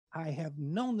I have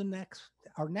known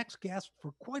our next guest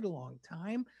for quite a long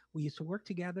time. We used to work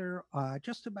together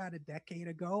just about a decade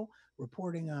ago,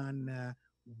 reporting on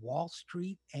Wall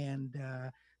Street and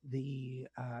the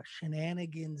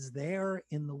shenanigans there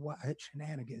in the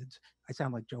shenanigans. I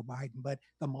sound like Joe Biden, but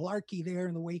the malarkey there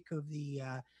in the wake of the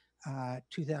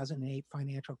 2008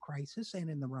 financial crisis and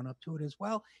in the run up to it as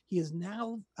well. He is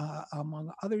now,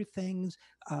 among other things,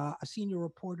 a senior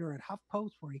reporter at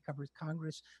HuffPost, where he covers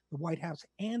Congress, the White House,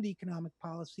 and economic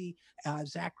policy.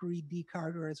 Zachary D.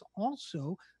 Carter is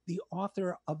also the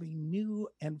author of a new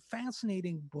and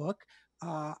fascinating book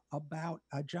about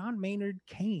John Maynard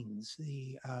Keynes,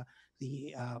 the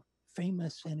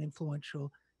famous and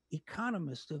influential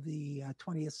economist of the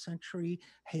 20th century.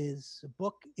 His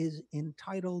book is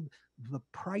entitled The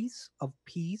Price of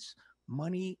Peace: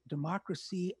 Money,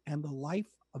 Democracy, and the Life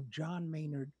of John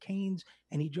Maynard Keynes.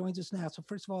 And he joins us now. So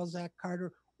first of all, Zach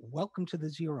Carter, welcome to the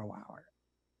Zero Hour.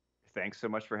 Thanks so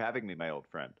much for having me, my old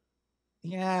friend.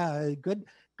 Yeah, good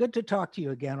to talk to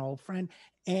you again, old friend.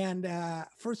 And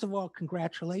first of all,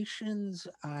 congratulations.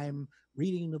 I'm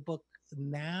reading the book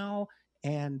now,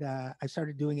 and I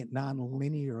started doing it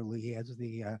non-linearly as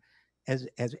the as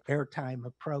airtime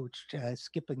approached,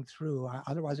 skipping through.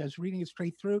 Otherwise, I was reading it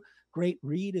straight through. Great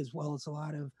read, as well as a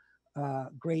lot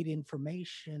of great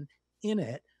information in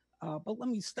it. But let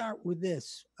me start with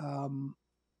this.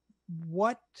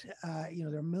 What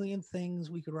there are a million things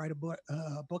we could write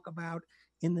a book about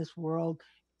in this world.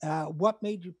 What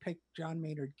made you pick John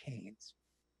Maynard Keynes?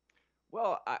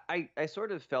 Well, I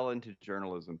sort of fell into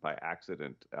journalism by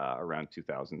accident around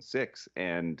 2006,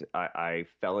 and I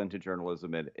fell into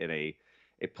journalism in a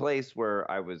place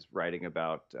where I was writing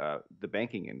about the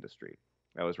banking industry.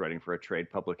 I was writing for a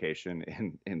trade publication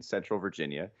in Central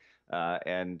Virginia,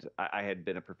 and I had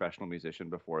been a professional musician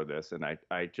before this, and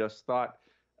I just thought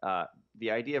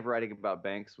the idea of writing about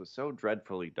banks was so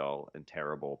dreadfully dull and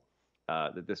terrible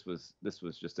that this was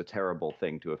just a terrible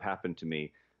thing to have happened to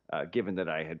me, given that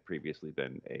I had previously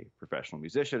been a professional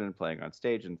musician and playing on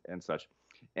stage and such,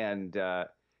 and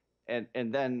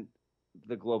and then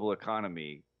the global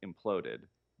economy imploded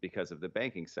because of the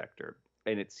banking sector,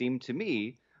 and it seemed to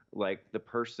me like the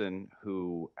person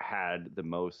who had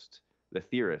the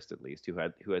theorist at least, who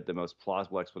had the most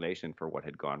plausible explanation for what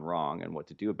had gone wrong and what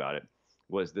to do about it,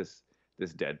 was this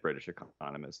dead British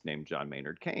economist named John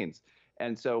Maynard Keynes.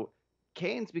 And so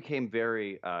Keynes became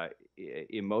very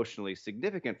emotionally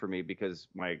significant for me because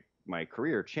my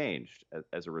career changed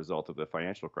as a result of the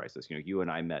financial crisis. You know, you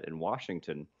and I met in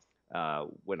Washington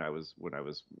when I was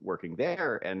working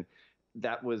there, and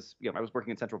that was, I was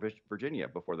working in Central Virginia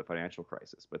before the financial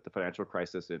crisis, but the financial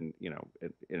crisis in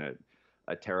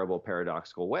a terrible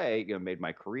paradoxical way, made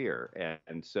my career,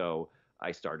 and so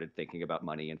I started thinking about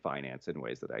money and finance in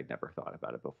ways that I'd never thought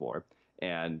about it before.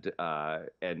 And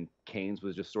Keynes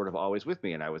was just sort of always with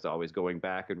me, and I was always going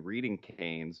back and reading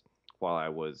Keynes while I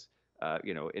was,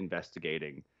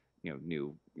 investigating,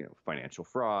 new, financial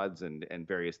frauds and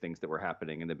various things that were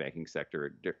happening in the banking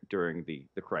sector during the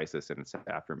crisis and its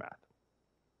aftermath.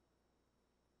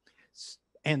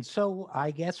 And so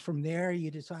I guess from there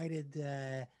you decided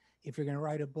if you're going to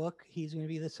write a book, he's going to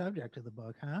be the subject of the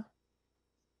book, huh?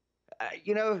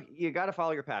 You got to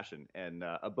follow your passion, and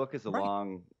a book is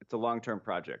Right. it's a long-term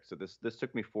project. So this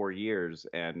took me 4 years,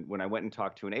 and when I went and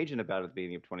talked to an agent about it at the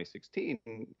beginning of 2016,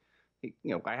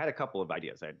 I had a couple of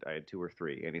ideas. I had two or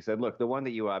three, and he said, "Look, the one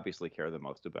that you obviously care the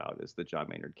most about is the John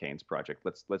Maynard Keynes project.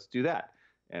 Let's do that."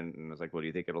 And I was like, "Well, do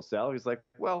you think it'll sell?" He's like,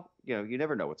 "Well, you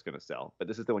never know what's going to sell, but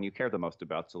this is the one you care the most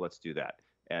about, so let's do that."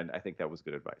 And I think that was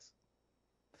good advice.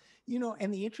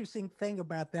 And the interesting thing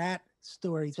about that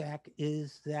story, Zach,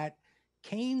 is that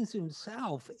Keynes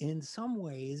himself, in some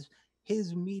ways,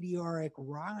 his meteoric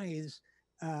rise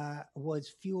was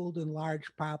fueled in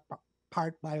large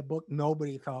part by a book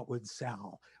nobody thought would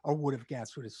sell or would have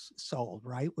guessed would have sold,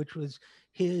 right? Which was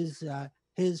his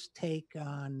his take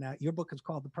on your book is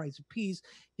called The Price of Peace.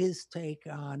 His take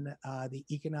on the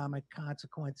economic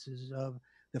consequences of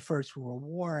the First World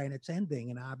War and its ending,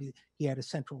 and obviously he had a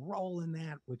central role in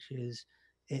that, which is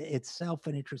itself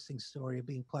an interesting story of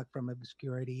being plucked from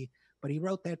obscurity. But he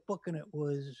wrote that book, and it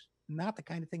was not the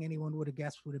kind of thing anyone would have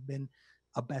guessed would have been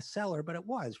a bestseller, but it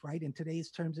was, right? In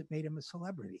today's terms, it made him a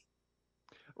celebrity.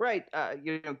 Right.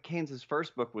 Keynes's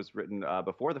first book was written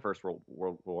before the First World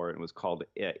War, and it was called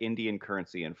Indian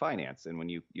Currency and Finance. And when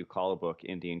you call a book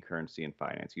Indian Currency and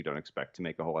Finance, you don't expect to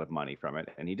make a whole lot of money from it,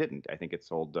 and he didn't. I think it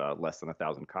sold less than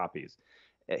 1,000 copies.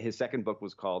 His second book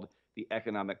was called The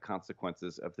Economic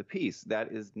Consequences of the Peace.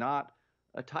 That is not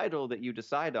a title that you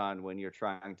decide on when you're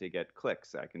trying to get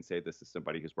clicks. I can say this as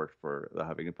somebody who's worked for the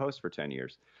Huffington Post for 10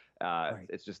 years. Right.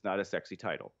 It's just not a sexy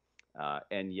title.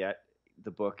 And yet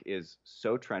the book is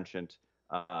so trenchant,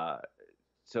 uh,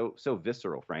 so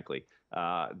visceral, frankly,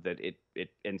 that it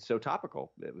and so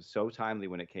topical. It was so timely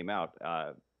when it came out.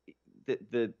 The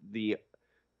the the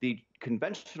the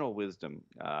conventional wisdom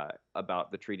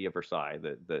about the Treaty of Versailles,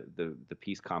 the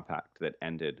peace compact that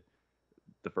ended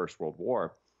the First World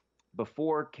War,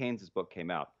 before Keynes's book came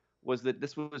out, was that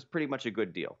this was pretty much a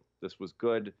good deal. This was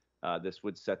good. This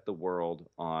would set the world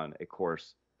on a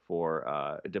course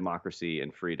for democracy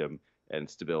and freedom and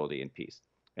stability and peace.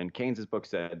 And Keynes's book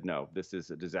said, no, this is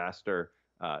a disaster.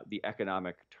 The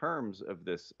economic terms of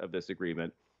this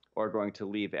agreement are going to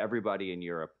leave everybody in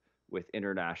Europe with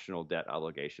international debt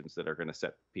obligations that are going to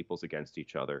set peoples against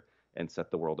each other and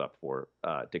set the world up for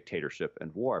dictatorship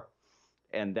and war.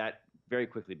 And that very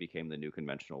quickly became the new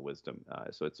conventional wisdom.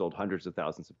 So it sold hundreds of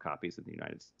thousands of copies in the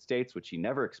United States, which he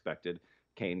never expected.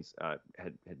 Keynes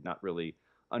had not really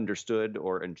understood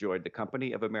or enjoyed the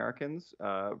company of Americans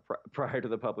prior to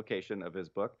the publication of his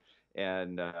book,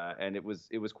 and it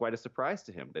was quite a surprise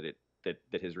to him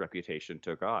that his reputation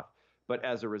took off. But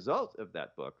as a result of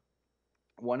that book,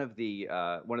 one of the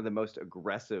most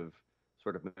aggressive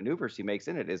sort of maneuvers he makes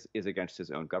in it is against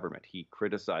his own government. He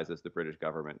criticizes the British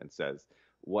government and says,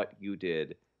 what you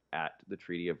did at the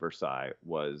Treaty of Versailles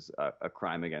was a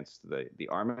crime against the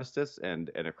armistice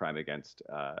and a crime against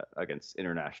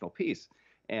international peace.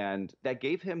 And that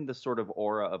gave him the sort of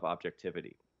aura of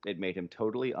objectivity. It made him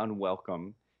totally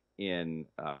unwelcome in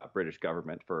British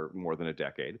government for more than a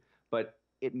decade. But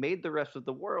it made the rest of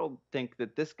the world think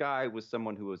that this guy was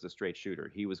someone who was a straight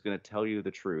shooter. He was going to tell you the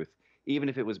truth, even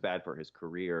if it was bad for his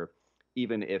career,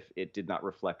 even if it did not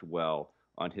reflect well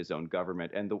on his own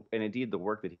government and indeed the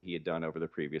work that he had done over the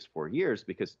previous 4 years.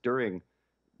 Because during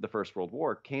the First World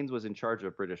War, Keynes was in charge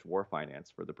of British war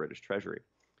finance for the British Treasury.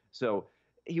 So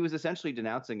he was essentially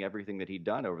denouncing everything that he'd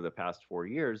done over the past 4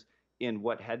 years in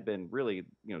what had been really,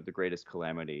 the greatest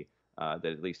calamity that,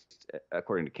 at least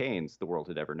according to Keynes, the world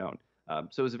had ever known.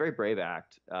 So it was a very brave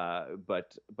act,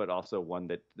 but also one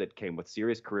that came with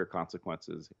serious career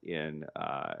consequences in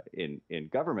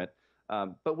government,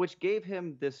 but which gave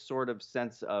him this sort of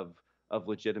sense of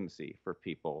legitimacy for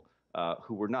people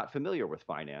who were not familiar with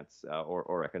finance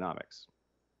or economics.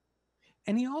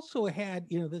 And he also had,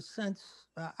 this sense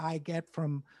I get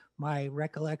from my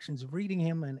recollections of reading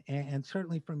him, and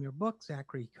certainly from your book,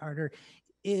 Zachary Carter,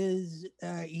 is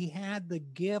he had the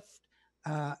gift,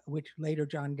 which later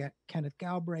Kenneth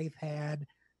Galbraith had,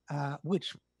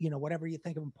 which, whatever you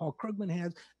think of him, Paul Krugman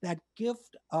has, that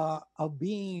gift of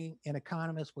being an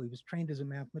economist. Well, he was trained as a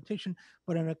mathematician,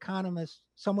 but an economist,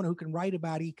 someone who can write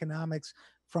about economics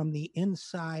from the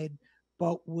inside,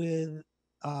 but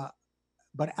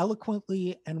but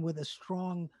eloquently and with a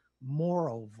strong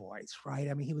moral voice, right?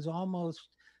 I mean, he was almost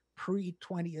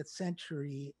pre-20th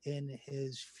century in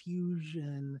his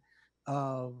fusion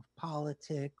of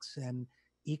politics and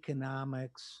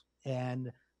economics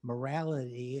and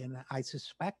morality. And I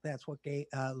suspect that's what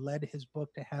led his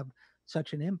book to have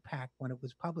such an impact when it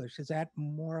was published. Is that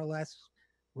more or less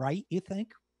right, you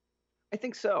think? I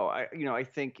think so. I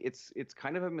think it's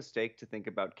kind of a mistake to think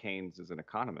about Keynes as an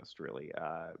economist. Really,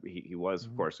 he was,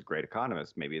 of course, a great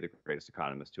economist, maybe the greatest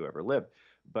economist who ever lived.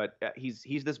 But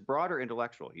he's this broader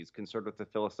intellectual. He's concerned with the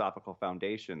philosophical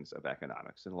foundations of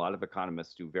economics, and a lot of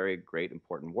economists do very great,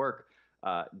 important work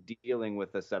dealing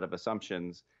with a set of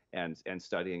assumptions and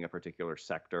studying a particular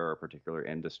sector, or a particular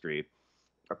industry,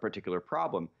 a particular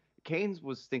problem. Keynes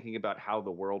was thinking about how the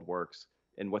world works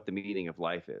and what the meaning of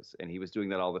life is, and he was doing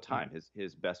that all the time.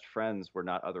 His best friends were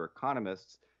not other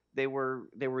economists; they were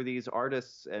these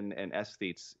artists and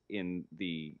aesthetes in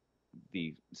the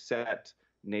set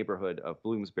neighborhood of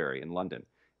Bloomsbury in London.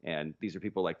 And these are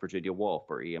people like Virginia Woolf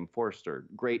or E.M. Forster,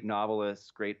 great novelists,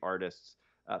 great artists,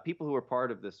 people who are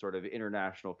part of this sort of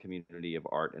international community of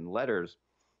art and letters.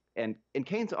 And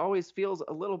Keynes always feels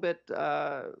a little bit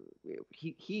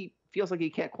he feels like he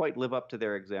can't quite live up to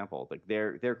their example. Like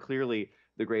they're clearly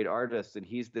the great artists, and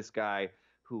he's this guy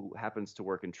who happens to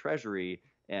work in treasury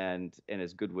and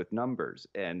is good with numbers,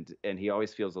 and he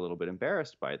always feels a little bit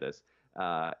embarrassed by this.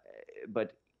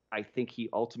 But I think he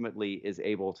ultimately is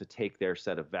able to take their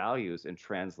set of values and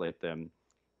translate them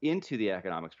into the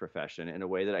economics profession in a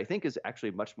way that I think is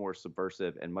actually much more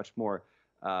subversive and much more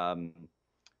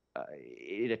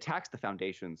it attacks the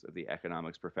foundations of the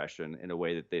economics profession in a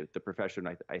way that the profession,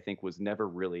 I think, was never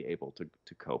really able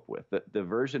to cope with. The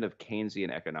version of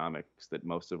Keynesian economics that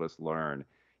most of us learn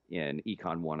in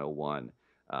Econ 101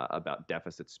 about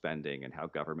deficit spending and how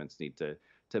governments need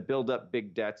to build up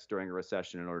big debts during a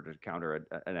recession in order to counter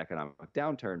an economic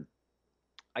downturn,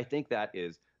 I think that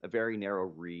is a very narrow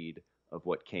read of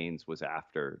what Keynes was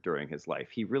after during his life.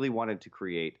 He really wanted to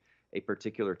create a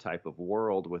particular type of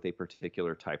world with a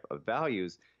particular type of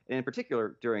values, and in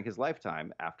particular during his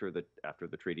lifetime, after the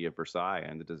Treaty of Versailles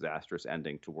and the disastrous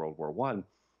ending to World War I,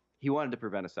 he wanted to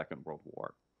prevent a second world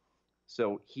war.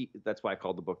 So that's why I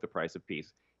called the book The Price of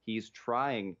Peace. He's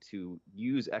trying to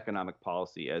use economic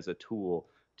policy as a tool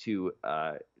to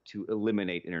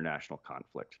eliminate international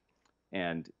conflict,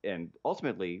 and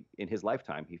ultimately in his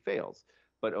lifetime he fails.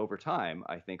 But over time,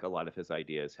 I think a lot of his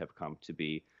ideas have come to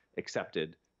be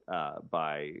accepted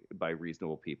by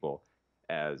reasonable people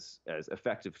as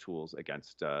effective tools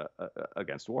against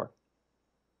war.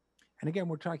 And again,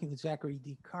 we're talking with Zachary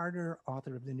D. Carter,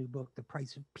 author of the new book, The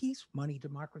Price of Peace, Money,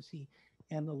 Democracy,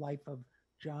 and the Life of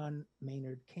John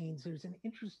Maynard Keynes. There's an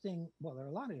interesting, well, there are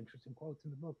a lot of interesting quotes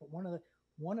in the book, but one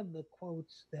of the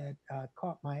quotes that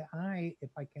caught my eye,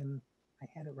 if I can, I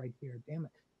had it right here, damn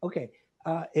it. Okay,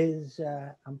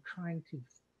 I'm trying to,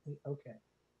 okay.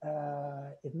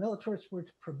 If militarists were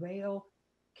to prevail,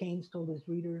 Keynes told his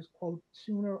readers, quote,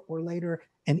 sooner or later,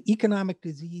 an economic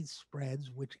disease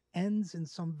spreads, which ends in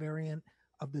some variant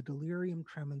of the delirium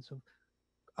tremens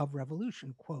of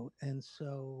revolution, quote. And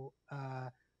so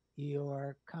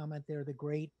your comment there, the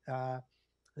great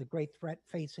threat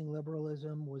facing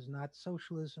liberalism was not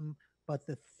socialism, but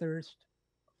the thirst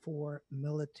for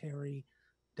military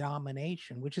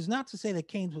domination, which is not to say that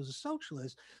Keynes was a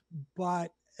socialist,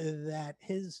 but that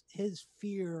his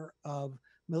fear of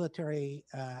military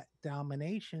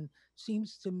domination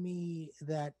seems to me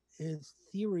that his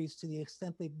theories, to the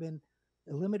extent they've been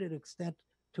the limited extent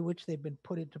to which they've been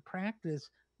put into practice,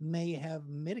 may have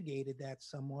mitigated that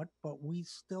somewhat, but we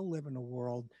still live in a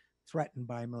world threatened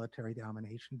by military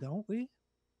domination, don't we?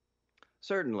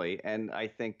 Certainly, and I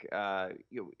think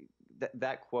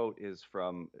that quote is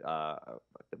from I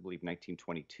believe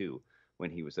 1922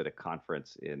 when he was at a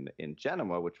conference in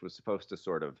Genoa, which was supposed to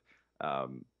sort of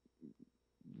um,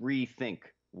 rethink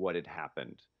what had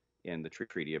happened in the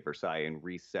Treaty of Versailles and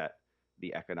reset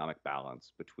the economic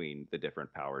balance between the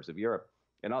different powers of Europe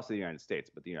and also the United States.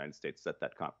 But the United States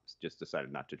just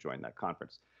decided not to join that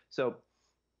conference. So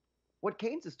what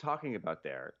Keynes is talking about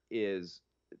there is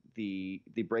the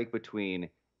break between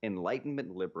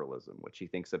Enlightenment liberalism, which he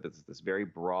thinks of as this very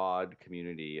broad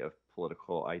community of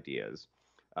political ideas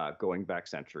going back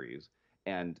centuries,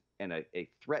 and a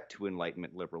threat to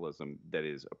Enlightenment liberalism that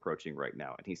is approaching right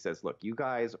now. And he says, look, you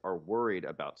guys are worried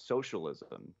about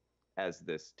socialism as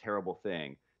this terrible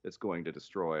thing that's going to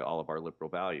destroy all of our liberal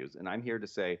values. And I'm here to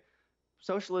say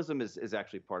socialism is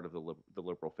actually part of the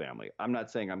liberal family. I'm not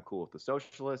saying I'm cool with the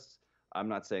socialists. I'm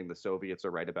not saying the Soviets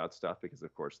are right about stuff because,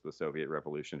 of course, the Soviet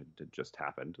Revolution had just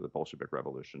happened, the Bolshevik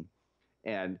Revolution,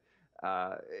 and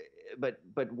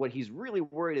but what he's really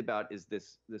worried about is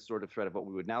this sort of threat of what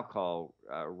we would now call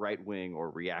right wing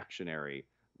or reactionary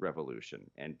revolution,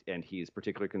 and he's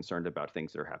particularly concerned about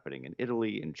things that are happening in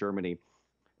Italy and Germany,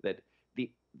 that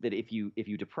that if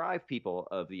you deprive people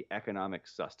of the economic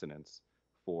sustenance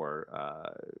for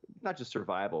not just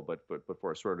survival but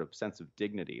for a sort of sense of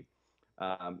dignity,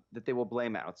 that they will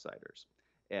blame outsiders.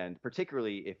 And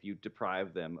particularly if you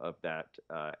deprive them of that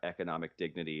economic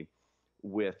dignity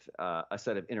with a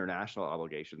set of international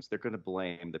obligations, they're going to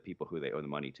blame the people who they owe the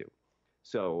money to.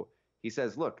 So he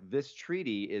says, look, this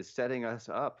treaty is setting us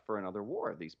up for another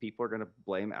war. These people are going to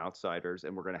blame outsiders,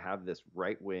 and we're going to have this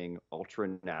right wing,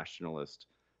 ultra nationalist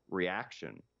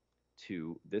reaction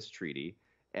to this treaty.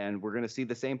 And we're going to see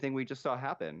the same thing we just saw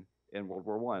happen in World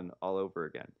War I all over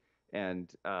again.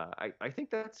 And I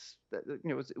think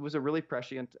it was a really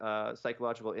prescient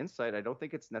psychological insight. I don't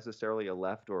think it's necessarily a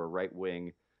left or a right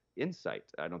wing insight.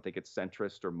 I don't think it's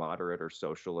centrist or moderate or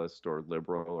socialist or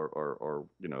liberal or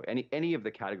any of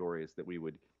the categories that we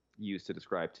would use to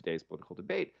describe today's political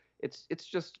debate. It's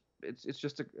just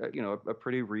a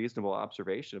pretty reasonable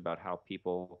observation about how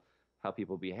people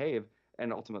behave.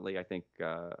 And ultimately, I think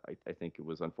it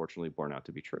was unfortunately borne out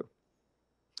to be true.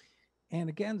 And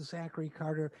again, Zachary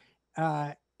Carter,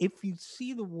 if you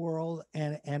see the world,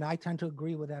 and I tend to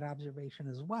agree with that observation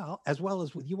as well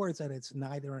as with yours, that it's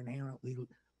neither inherently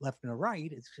left nor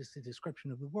right, it's just a description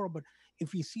of the world. But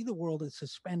if you see the world as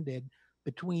suspended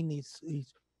between these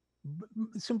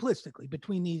simplistically,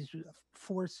 between these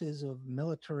forces of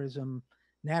militarism,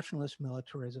 nationalist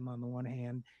militarism on the one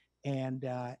hand, and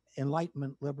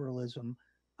Enlightenment liberalism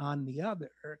on the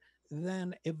other,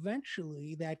 then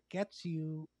eventually that gets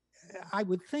you, I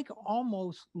would think,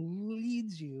 almost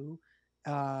leads you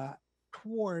uh,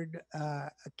 toward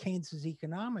Keynes's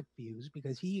economic views,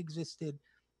 because he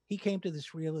came to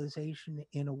this realization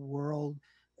in a world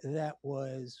that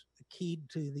was keyed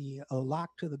to the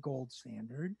locked to the gold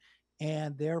standard,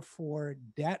 and therefore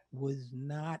debt was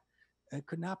not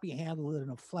could not be handled in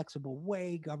a flexible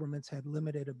way. Governments had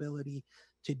limited ability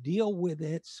to deal with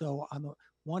it. So on the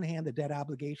one hand, the debt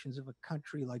obligations of a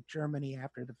country like Germany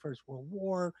after the First World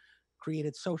War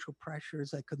created social pressures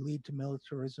that could lead to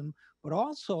militarism. But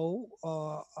also,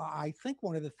 I think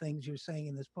one of the things you're saying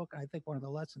in this book, I think one of the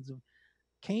lessons of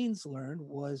Keynes learned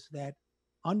was that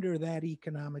under that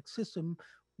economic system,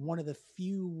 one of the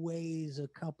few ways a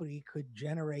company could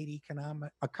generate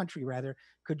a country rather,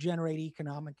 could generate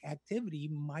economic activity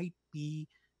might be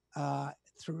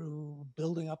through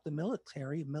building up the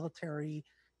military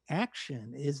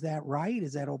action. Is that right?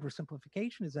 Is that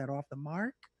oversimplification? Is that off the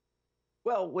mark?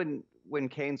 Well, when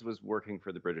Keynes was working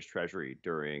for the British Treasury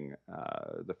during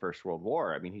the First World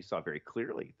War, I mean, he saw very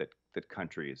clearly that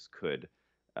countries could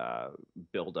uh,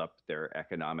 build up their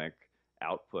economic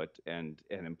output and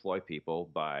employ people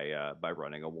by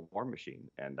running a war machine,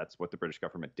 and that's what the British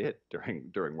government did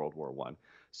during World War One.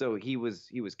 So he was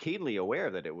keenly aware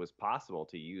that it was possible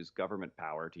to use government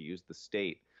power, to use the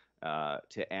state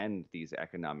to end these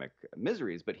economic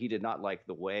miseries, but he did not like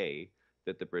the way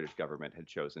that the British government had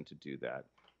chosen to do that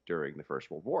during the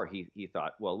First World War. He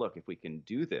thought, well, look, if we can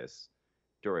do this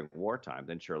during wartime,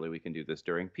 then surely we can do this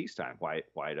during peacetime.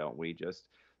 Why don't we just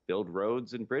build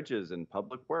roads and bridges and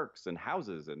public works and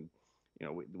houses, and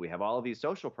we have all of these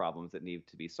social problems that need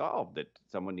to be solved that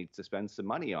someone needs to spend some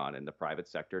money on, and the private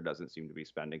sector doesn't seem to be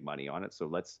spending money on it. So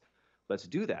let's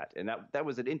do that. And that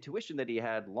was an intuition that he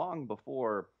had long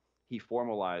before he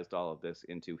formalized all of this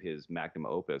into his magnum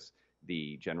opus,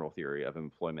 the General Theory of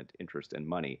Employment, Interest, and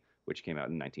Money, which came out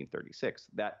in 1936.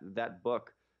 That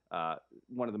book,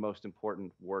 one of the most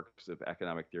important works of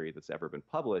economic theory that's ever been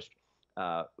published,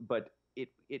 but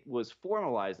it was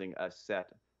formalizing a set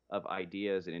of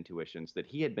ideas and intuitions that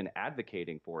he had been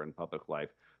advocating for in public life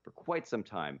for quite some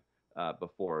time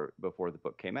before the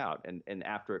book came out, and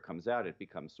after it comes out, it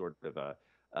becomes sort of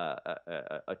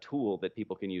a tool that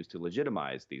people can use to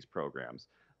legitimize these programs.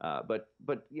 But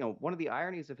one of the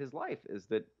ironies of his life is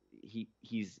that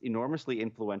he's enormously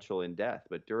influential in death,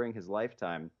 but during his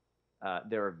lifetime,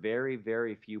 there are very,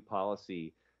 very few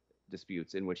policy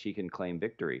disputes in which he can claim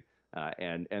victory,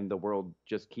 and the world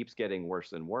just keeps getting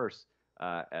worse and worse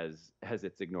as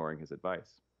it's ignoring his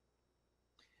advice.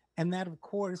 And that, of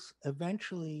course,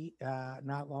 eventually,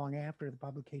 not long after the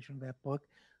publication of that book,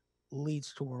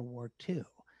 leads to World War II.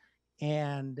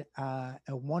 And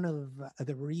one of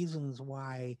the reasons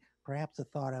why perhaps the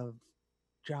thought of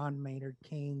John Maynard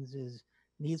Keynes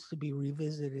needs to be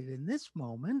revisited in this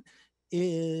moment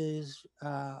is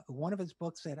one of his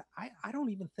books that I don't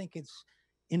even think it's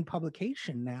in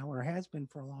publication now or has been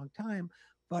for a long time,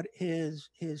 but his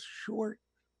short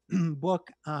book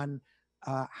on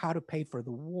how to pay for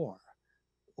the war,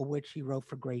 which he wrote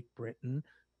for Great Britain.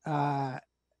 Uh,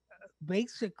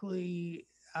 Basically,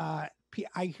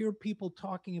 I hear people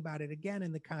talking about it again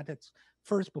in the context,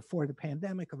 first before the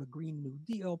pandemic, of a Green New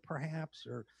Deal, perhaps,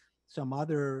 or some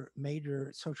other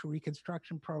major social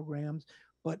reconstruction programs.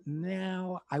 But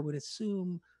now I would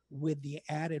assume, with the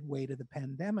added weight of the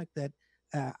pandemic, that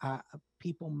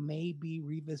people may be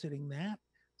revisiting that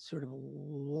sort of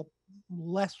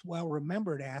less well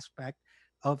remembered aspect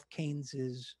of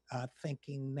Keynes's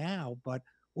thinking now. But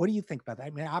what do you think about that? I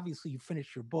mean, obviously, you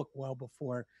finished your book well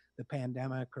before the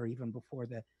pandemic or even before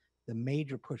the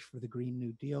major push for the Green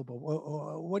New Deal. But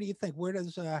what do you think? Where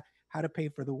does How to Pay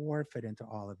for the War fit into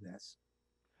all of this?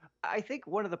 I think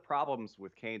one of the problems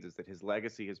with Keynes is that his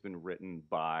legacy has been written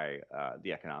by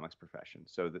the economics profession.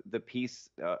 So the piece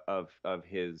of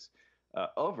his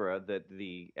oeuvre that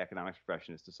the economics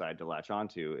profession has decided to latch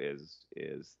onto is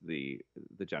the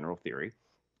general theory,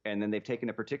 and then they've taken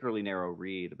a particularly narrow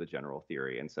read of the general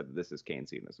theory and said that this is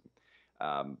Keynesianism.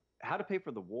 How to Pay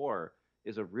for the War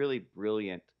is a really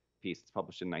brilliant piece. It's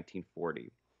published in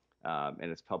 1940.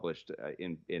 And it's published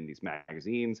in these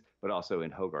magazines, but also in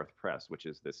Hogarth Press, which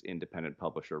is this independent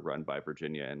publisher run by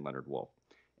Virginia and Leonard Woolf.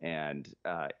 And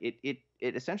it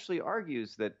essentially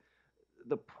argues that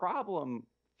the problem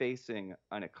facing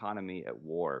an economy at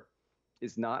war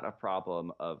is not a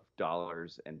problem of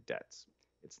dollars and debts.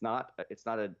 It's not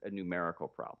a numerical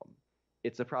problem.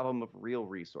 It's a problem of real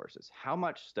resources. How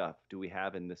much stuff do we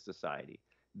have in this society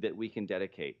that we can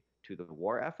dedicate to the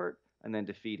war effort and then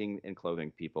defeating and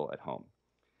clothing people at home?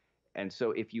 And so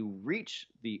if you reach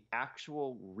the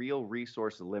actual real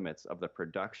resource limits of the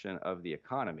production of the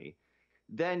economy,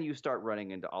 then you start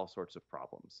running into all sorts of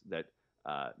problems that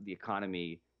the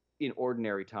economy in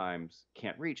ordinary times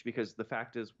can't reach, because the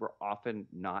fact is we're often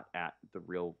not at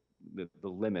the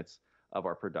limits of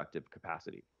our productive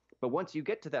capacity. But once you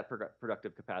get to that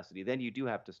productive capacity, then you do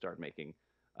have to start making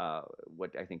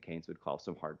what I think Keynes would call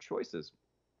some hard choices.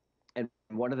 And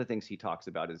one of the things he talks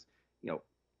about is, you know,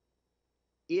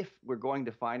 if we're going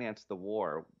to finance the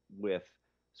war with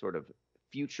sort of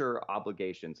future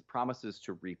obligations, promises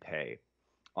to repay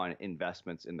on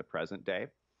investments in the present day,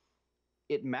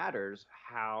 it matters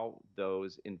how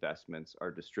those investments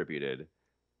are distributed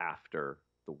after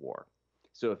the war.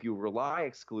 So if you rely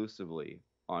exclusively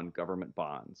on government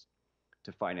bonds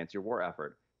to finance your war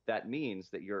effort, that means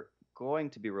that you're going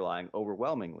to be relying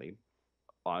overwhelmingly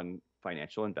on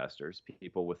financial investors,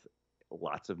 people with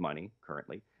lots of money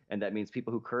currently. And that means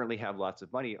people who currently have lots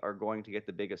of money are going to get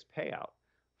the biggest payout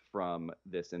from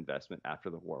this investment after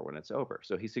the war when it's over.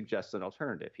 So he suggests an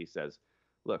alternative. He says,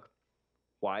 look,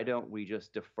 why don't we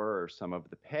just defer some of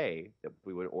the pay that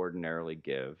we would ordinarily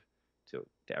give to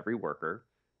every worker?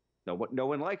 No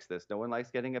one likes this. No one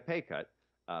likes getting a pay cut.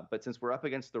 But since we're up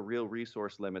against the real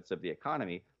resource limits of the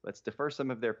economy, let's defer some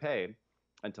of their pay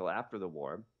until after the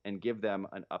war and give them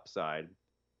an upside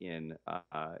in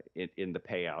the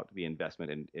payout, the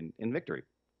investment in victory.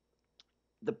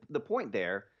 The point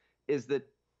there is that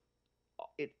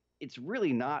it's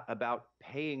really not about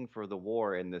paying for the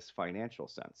war in this financial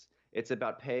sense. It's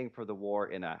about paying for the war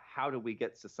in a how do we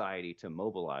get society to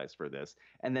mobilize for this?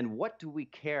 And then what do we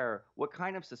care? What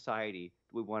kind of society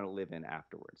do we want to live in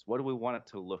afterwards? What do we want it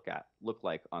to look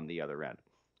like on the other end?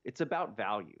 It's about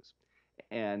values.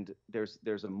 And there's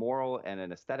a moral and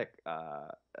an aesthetic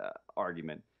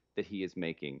argument that he is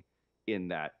making in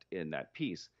that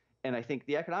piece. And I think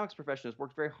the economics profession has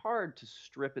worked very hard to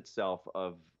strip itself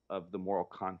of the moral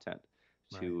content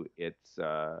to its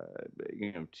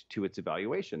to its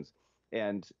evaluations.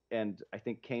 And I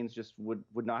think Keynes just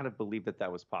would not have believed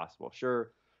that was possible.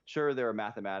 Sure, there are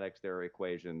mathematics, there are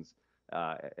equations,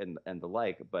 and the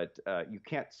like, but you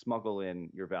can't smuggle in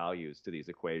your values to these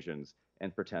equations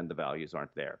and pretend the values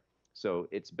aren't there. So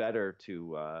it's better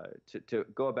to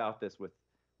go about this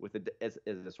as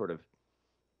a sort of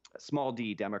small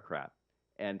d Democrat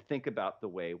and think about the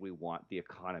way we want the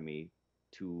economy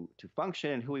to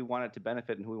function and who we want it to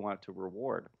benefit and who we want it to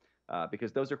reward,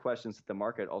 because those are questions that the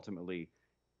market ultimately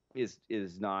is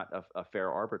not a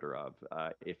fair arbiter of.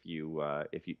 If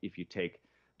you take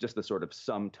just the sort of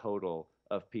sum total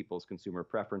of people's consumer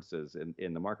preferences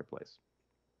in the marketplace.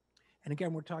 And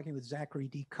again, we're talking with Zachary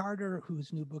D. Carter,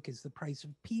 whose new book is The Price of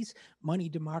Peace, Money,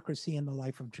 Democracy, and the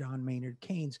Life of John Maynard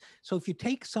Keynes. So if you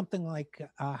take something like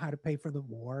How to Pay for the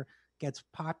War, gets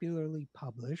popularly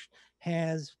published,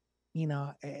 has,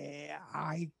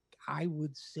 I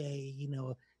would say,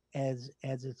 as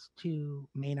its two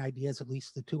main ideas, at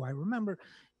least the two I remember,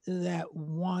 that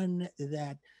one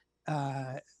that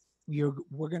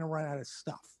we're going to run out of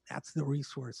stuff. That's the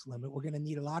resource limit. We're going to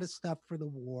need a lot of stuff for the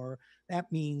war.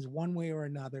 That means one way or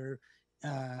another,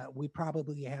 we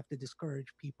probably have to discourage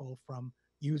people from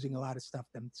using a lot of stuff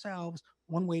themselves.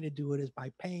 One way to do it is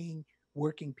by paying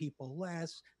working people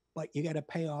less, but you got to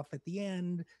pay off at the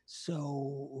end.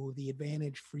 So the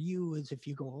advantage for you is if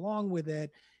you go along with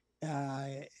it,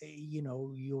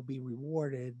 you'll be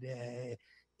rewarded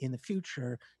in the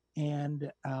future.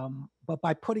 And but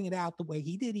by putting it out the way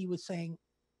he did, he was saying,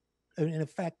 in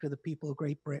effect, to the people of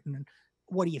Great Britain,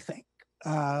 what do you think?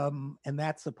 And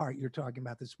that's the part you're talking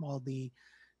about, the small d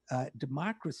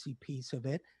democracy piece of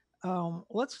it.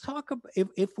 Let's talk about,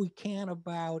 if we can,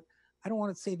 about, I don't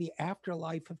want to say the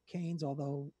afterlife of Keynes,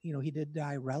 although he did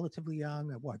die relatively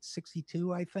young, at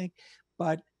 62, I think.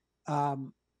 But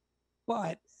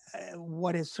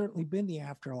what has certainly been the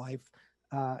afterlife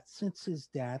since his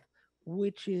death,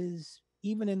 which is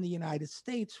even in the United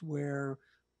States, where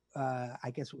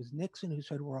I guess it was Nixon who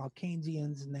said we're all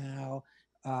Keynesians now.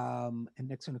 And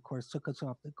Nixon, of course, took us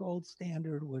off the gold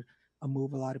standard, with a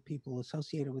move a lot of people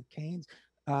associated with Keynes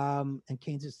and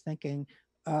Keynes's thinking.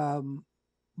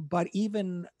 But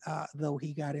even though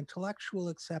he got intellectual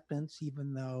acceptance,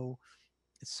 even though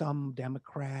some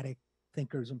Democratic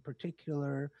thinkers in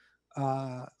particular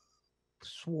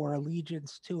swore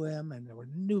allegiance to him, and there were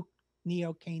new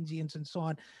neo-Keynesians and so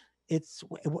on, it's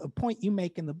a point you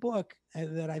make in the book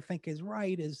that I think is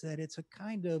right, is that it's a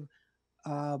kind of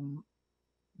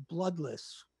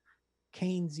bloodless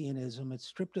Keynesianism. It's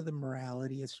stripped of the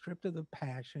morality, it's stripped of the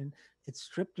passion, it's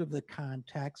stripped of the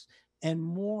context, and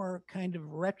more kind of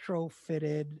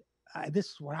retrofitted. This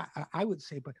is what I would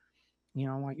say, but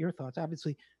I want your thoughts,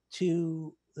 obviously,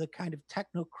 to the kind of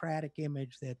technocratic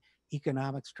image that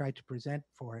economics tried to present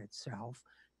for itself,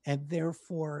 and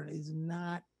therefore is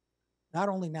not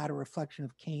only not a reflection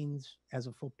of Keynes as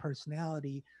a full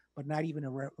personality, but not even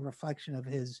a reflection of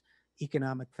his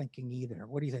economic thinking either.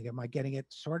 What do you think? Am I getting it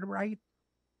sort of right?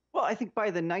 Well, I think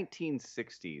by the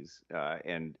 1960s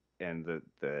and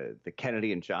the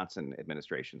Kennedy and Johnson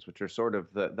administrations, which are sort of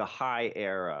the high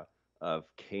era of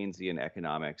Keynesian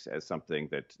economics as something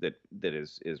that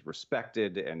is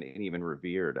respected and even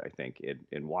revered, I think,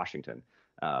 in Washington.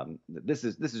 This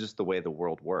is just the way the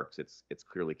world works. It's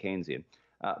clearly Keynesian.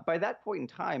 By that point in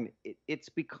time, it's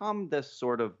become this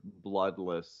sort of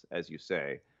bloodless, as you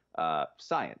say,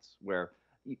 science where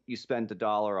you spend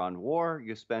 $1 on war,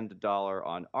 you spend $1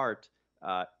 on art.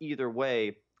 Either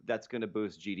way, that's going to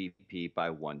boost GDP by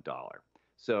 $1.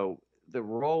 So the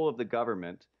role of the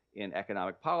government in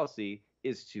economic policy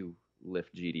is to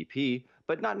lift GDP,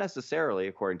 but not necessarily,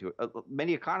 according to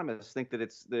many economists, think that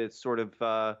it's sort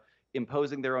of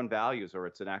imposing their own values, or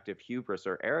it's an act of hubris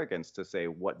or arrogance to say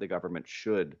what the government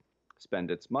should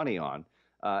spend its money on.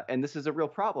 And this is a real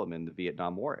problem in the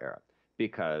Vietnam War era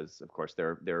because, of course,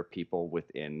 there are people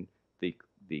within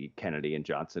the Kennedy and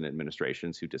Johnson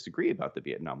administrations who disagree about the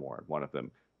Vietnam War. One of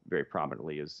them, very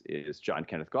prominently, is John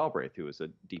Kenneth Galbraith, who is a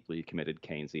deeply committed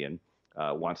Keynesian,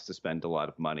 wants to spend a lot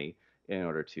of money in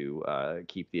order to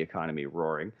keep the economy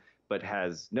roaring, but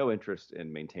has no interest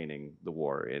in maintaining the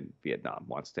war in Vietnam.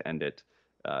 Wants to end it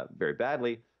very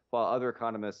badly, while other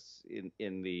economists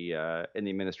in the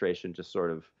administration just sort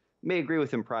of may agree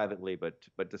with him privately,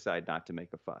 but decide not to make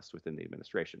a fuss within the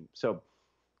administration. So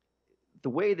the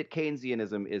way that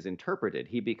Keynesianism is interpreted,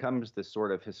 he becomes this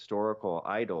sort of historical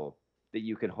idol that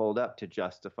you can hold up to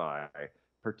justify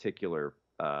particular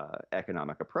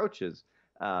economic approaches.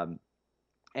 And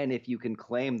if you can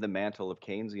claim the mantle of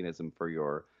Keynesianism for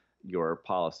your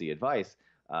policy advice,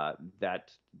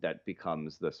 that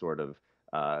becomes the sort of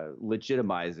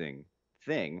legitimizing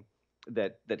thing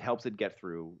that helps it get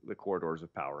through the corridors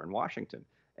of power in Washington.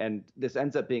 And this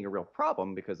ends up being a real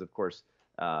problem because, of course,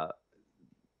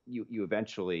 you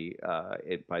eventually,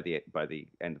 by the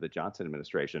end of the Johnson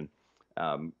administration,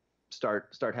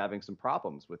 start having some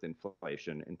problems with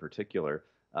inflation in particular,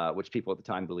 which people at the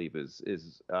time believe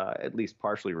is at least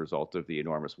partially a result of the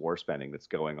enormous war spending that's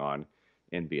going on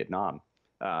in Vietnam.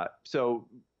 So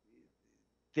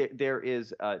there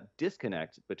is a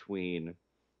disconnect between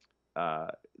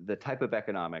the type of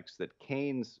economics that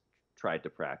Keynes tried to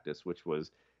practice, which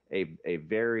was a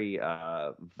very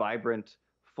vibrant,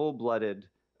 full-blooded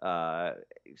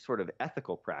sort of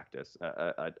ethical practice,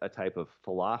 a type of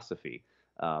philosophy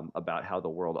about how the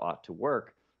world ought to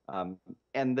work,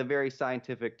 and the very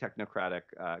scientific, technocratic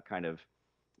kind of,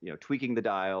 tweaking the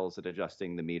dials and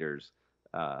adjusting the meters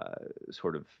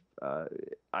sort of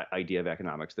idea of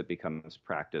economics that becomes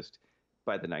practiced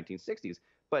by the 1960s.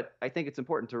 But I think it's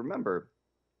important to remember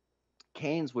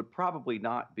Keynes would probably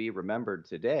not be remembered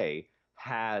today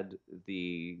had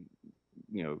the,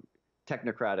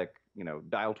 technocratic,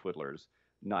 dial twiddlers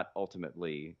not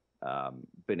ultimately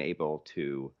been able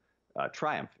to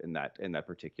triumph in that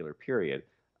particular period.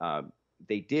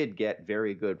 They did get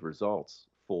very good results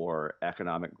for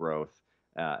economic growth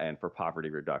and for poverty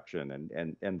reduction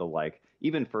and the like,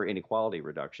 even for inequality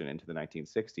reduction into the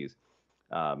 1960s,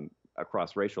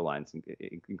 across racial lines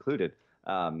included.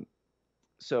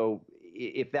 So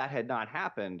if that had not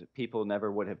happened, people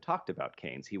never would have talked about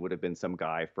Keynes. He would have been some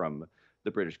guy from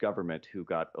the British government who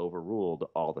got overruled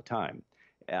all the time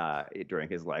during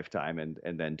his lifetime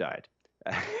and then died.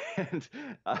 and,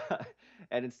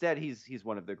 and instead, he's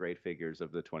one of the great figures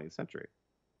of the 20th century.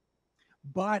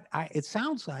 But it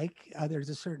sounds like there's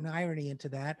a certain irony into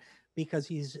that because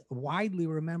he's widely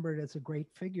remembered as a great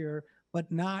figure,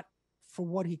 but not for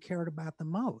what he cared about the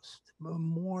most.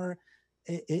 More,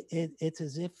 it's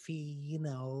as if he,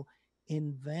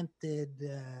 invented,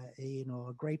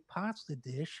 a great pasta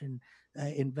dish and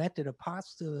invented a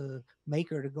pasta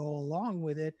maker to go along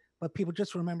with it. But people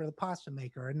just remember the pasta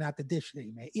maker and not the dish that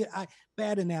he made.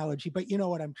 Bad analogy, but you know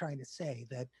what I'm trying to say.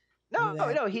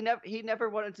 No, he never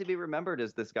wanted to be remembered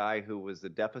as this guy who was a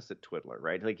deficit twiddler,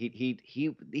 right? Like he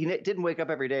didn't wake up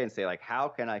every day and say, like, how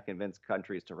can I convince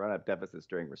countries to run up deficits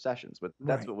during recessions? But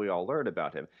that's what we all learned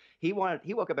about him. He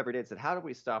woke up every day and said, how do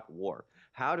we stop war?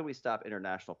 How do we stop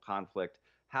international conflict?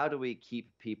 How do we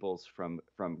keep peoples from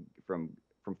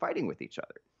fighting with each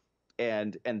other?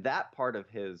 And that part of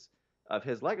his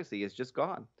legacy is just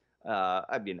gone.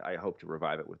 I mean, I hope to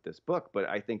revive it with this book, but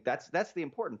I think that's the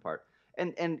important part.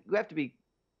 And you have to be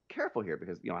careful here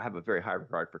because I have a very high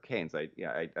regard for Keynes. I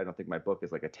don't think my book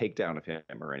is like a takedown of him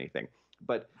or anything,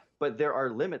 but there are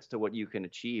limits to what you can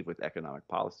achieve with economic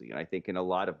policy. And I think in a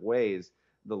lot of ways,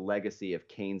 the legacy of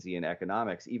Keynesian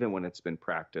economics, even when it's been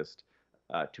practiced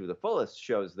to the fullest,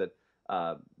 shows that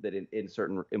that in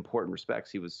certain important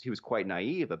respects he was quite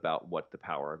naive about what the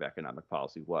power of economic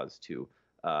policy was to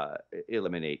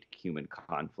eliminate human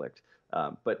conflict.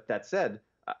 But that said,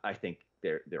 I think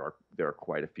there are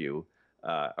quite a few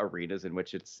arenas in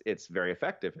which it's very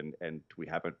effective, and we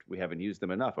haven't used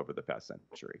them enough over the past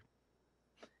century.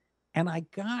 And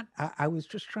I was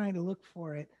just trying to look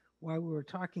for it while we were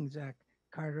talking, Zach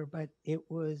Carter, but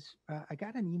I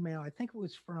got an email, I think it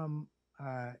was from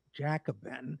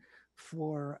Jacobin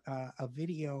for a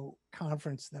video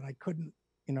conference that I couldn't,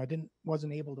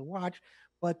 wasn't able to watch,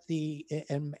 but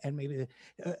and maybe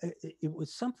it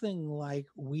was something like,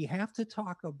 we have to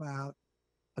talk about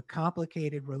a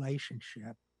complicated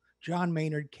relationship, John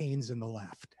Maynard Keynes and the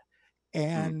left.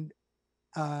 Hmm.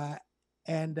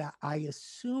 And uh, I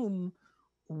assume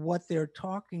what they're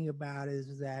talking about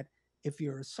is that if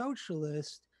you're a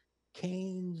socialist,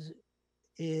 Keynes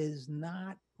is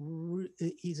not,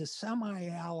 he's a semi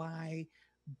ally,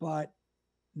 but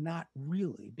not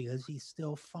really, because he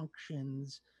still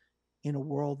functions in a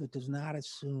world that does not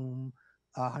assume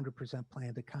 100%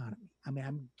 planned economy. I mean,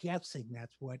 I'm guessing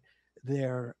that's what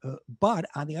but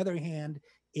on the other hand,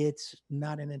 it's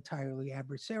not an entirely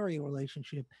adversarial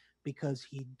relationship, because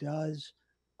he does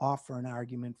offer an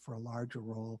argument for a larger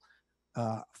role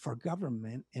for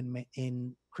government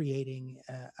in creating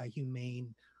a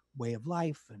humane way of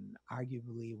life, and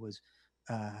arguably was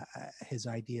uh, his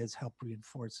ideas help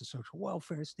reinforce the social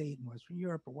welfare state in Western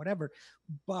Europe or whatever.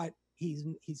 But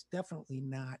he's definitely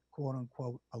not, quote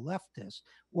unquote, a leftist.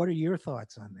 What are your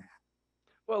thoughts on that?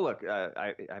 Well, look,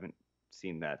 I haven't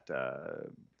seen that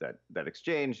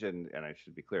exchange, and I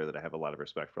should be clear that I have a lot of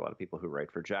respect for a lot of people who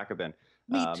write for Jacobin.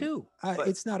 Me Um, too. but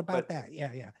It's not about but that.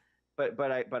 Yeah, yeah.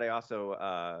 but I also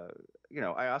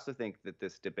I also think that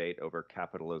this debate over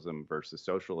capitalism versus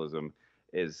socialism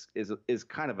is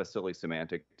kind of a silly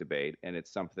semantic debate, and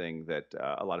it's something that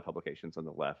a lot of publications on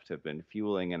the left have been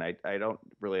fueling, and I don't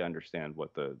really understand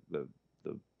what the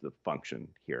function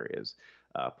here is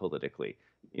politically.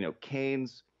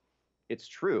 Keynes, it's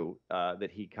true that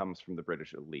he comes from the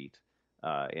British elite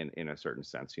in a certain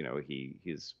sense.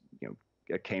 He's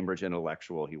a Cambridge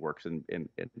intellectual. He works in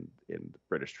the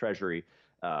British Treasury.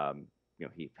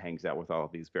 He hangs out with all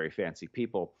of these very fancy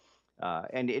people.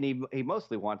 And he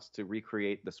mostly wants to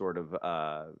recreate the sort of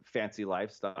fancy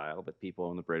lifestyle that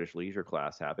people in the British leisure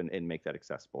class have, and make that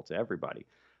accessible to everybody.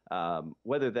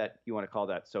 Whether that you want to call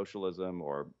that socialism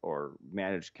or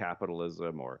managed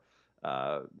capitalism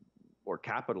uh, or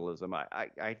capitalism,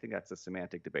 I think that's a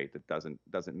semantic debate that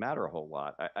doesn't matter a whole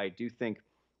lot. I do think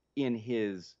in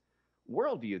his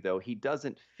worldview, though, he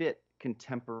doesn't fit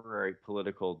contemporary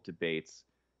political debates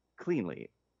cleanly.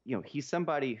 He's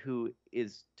somebody who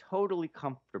is totally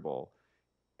comfortable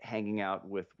hanging out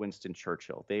with Winston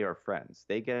Churchill. They are friends.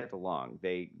 They get along.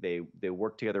 They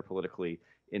work together politically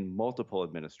in multiple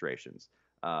administrations.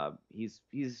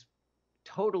 He's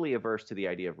totally averse to the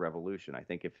idea of revolution. I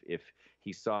think if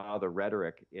he saw the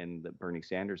rhetoric in the Bernie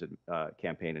Sanders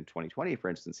campaign in 2020, for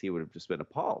instance, he would have just been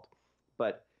appalled.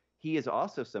 But he is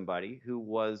also somebody who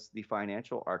was the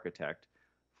financial architect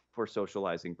for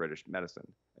socializing British medicine.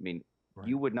 I mean, Right.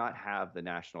 you would not have the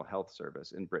National Health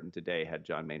Service in Britain today had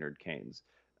John Maynard Keynes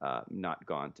not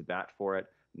gone to bat for it,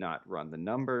 not run the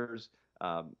numbers,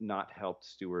 not helped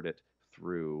steward it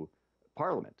through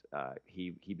Parliament.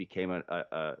 He became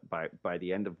by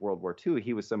the end of World War II,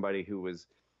 he was somebody who was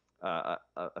a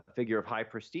figure of high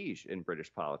prestige in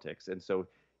British politics, and so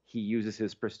he uses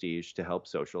his prestige to help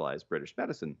socialize British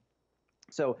medicine.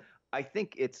 So I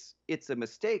think it's a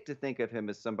mistake to think of him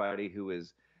as somebody who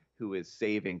is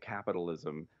saving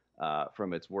capitalism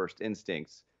from its worst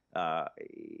instincts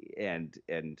and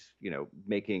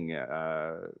making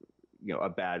a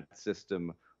bad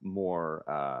system more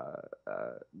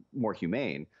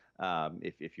humane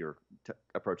if you're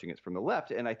approaching it from the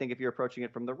left. And I think if you're approaching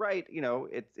it from the right,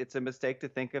 it's a mistake to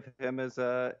think of him as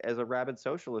a rabid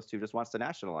socialist who just wants to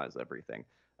nationalize everything.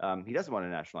 He doesn't want to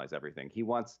nationalize everything. He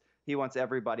wants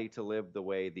everybody to live the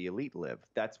way the elite live.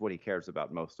 That's what he cares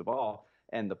about most of all.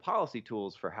 And the policy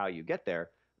tools for how you get there,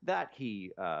 that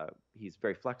he's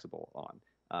very flexible on.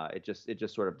 It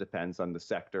just sort of depends on the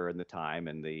sector and the time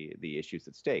and the issues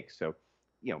at stake. So,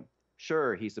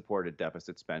 sure, he supported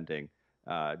deficit spending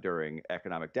during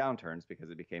economic downturns because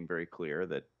it became very clear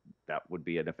that that would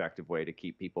be an effective way to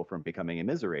keep people from becoming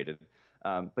immiserated.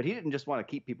 But he didn't just want to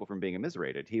keep people from being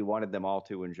immiserated. He wanted them all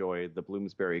to enjoy the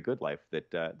Bloomsbury good life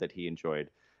that he enjoyed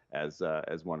as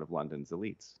one of London's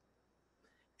elites.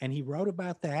 And he wrote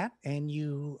about that. And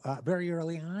you very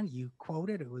early on, you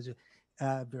quoted, it was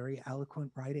very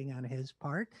eloquent writing on his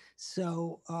part.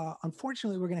 So,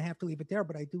 unfortunately, we're going to have to leave it there,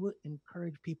 but I do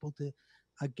encourage people to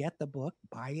get the book,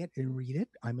 buy it, and read it.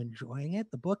 I'm enjoying it.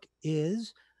 The book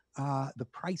is The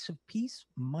Price of Peace: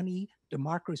 Money,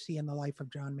 Democracy, and the Life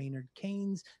of John Maynard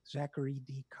Keynes. Zachary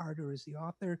D. Carter is the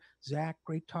author. Zach,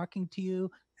 great talking to you,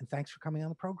 and thanks for coming on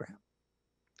the program.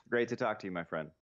 Great to talk to you, my friend.